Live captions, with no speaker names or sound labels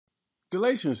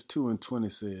Galatians 2:20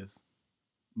 says,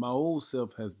 "My old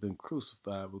self has been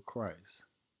crucified with Christ.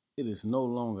 It is no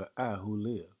longer I who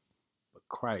live, but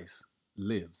Christ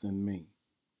lives in me.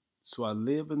 So I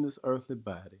live in this earthly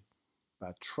body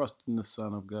by trusting the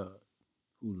Son of God,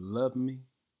 who loved me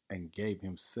and gave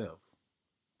himself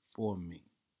for me."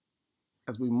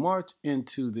 As we march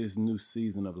into this new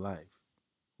season of life,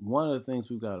 one of the things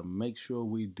we've got to make sure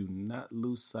we do not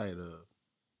lose sight of,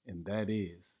 and that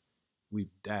is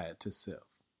we've died to self.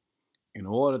 In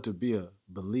order to be a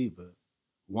believer,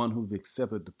 one who's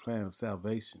accepted the plan of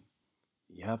salvation,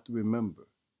 you have to remember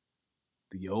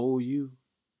the old you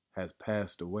has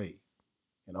passed away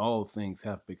and all things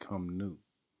have become new.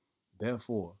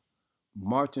 Therefore,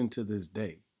 march into this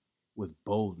day with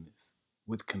boldness,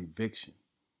 with conviction,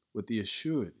 with the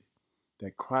assurity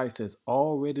that Christ has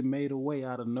already made a way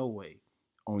out of no way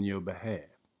on your behalf.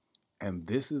 And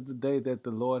this is the day that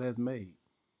the Lord has made.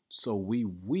 So we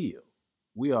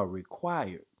are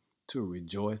required to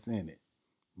rejoice in it.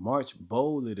 March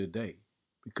boldly today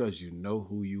because you know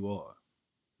who you are.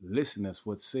 Listen, that's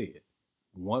what's said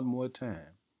one more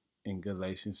time in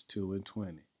Galatians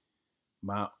 2:20.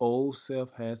 My old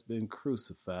self has been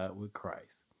crucified with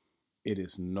Christ. It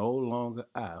is no longer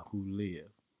I who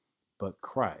live, but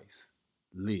Christ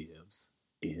lives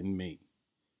in me.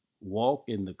 Walk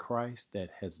in the Christ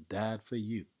that has died for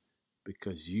you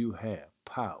because you have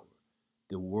power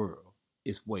the world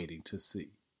is waiting to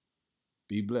see.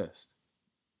 Be blessed.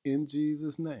 In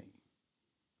Jesus' name,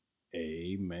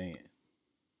 amen.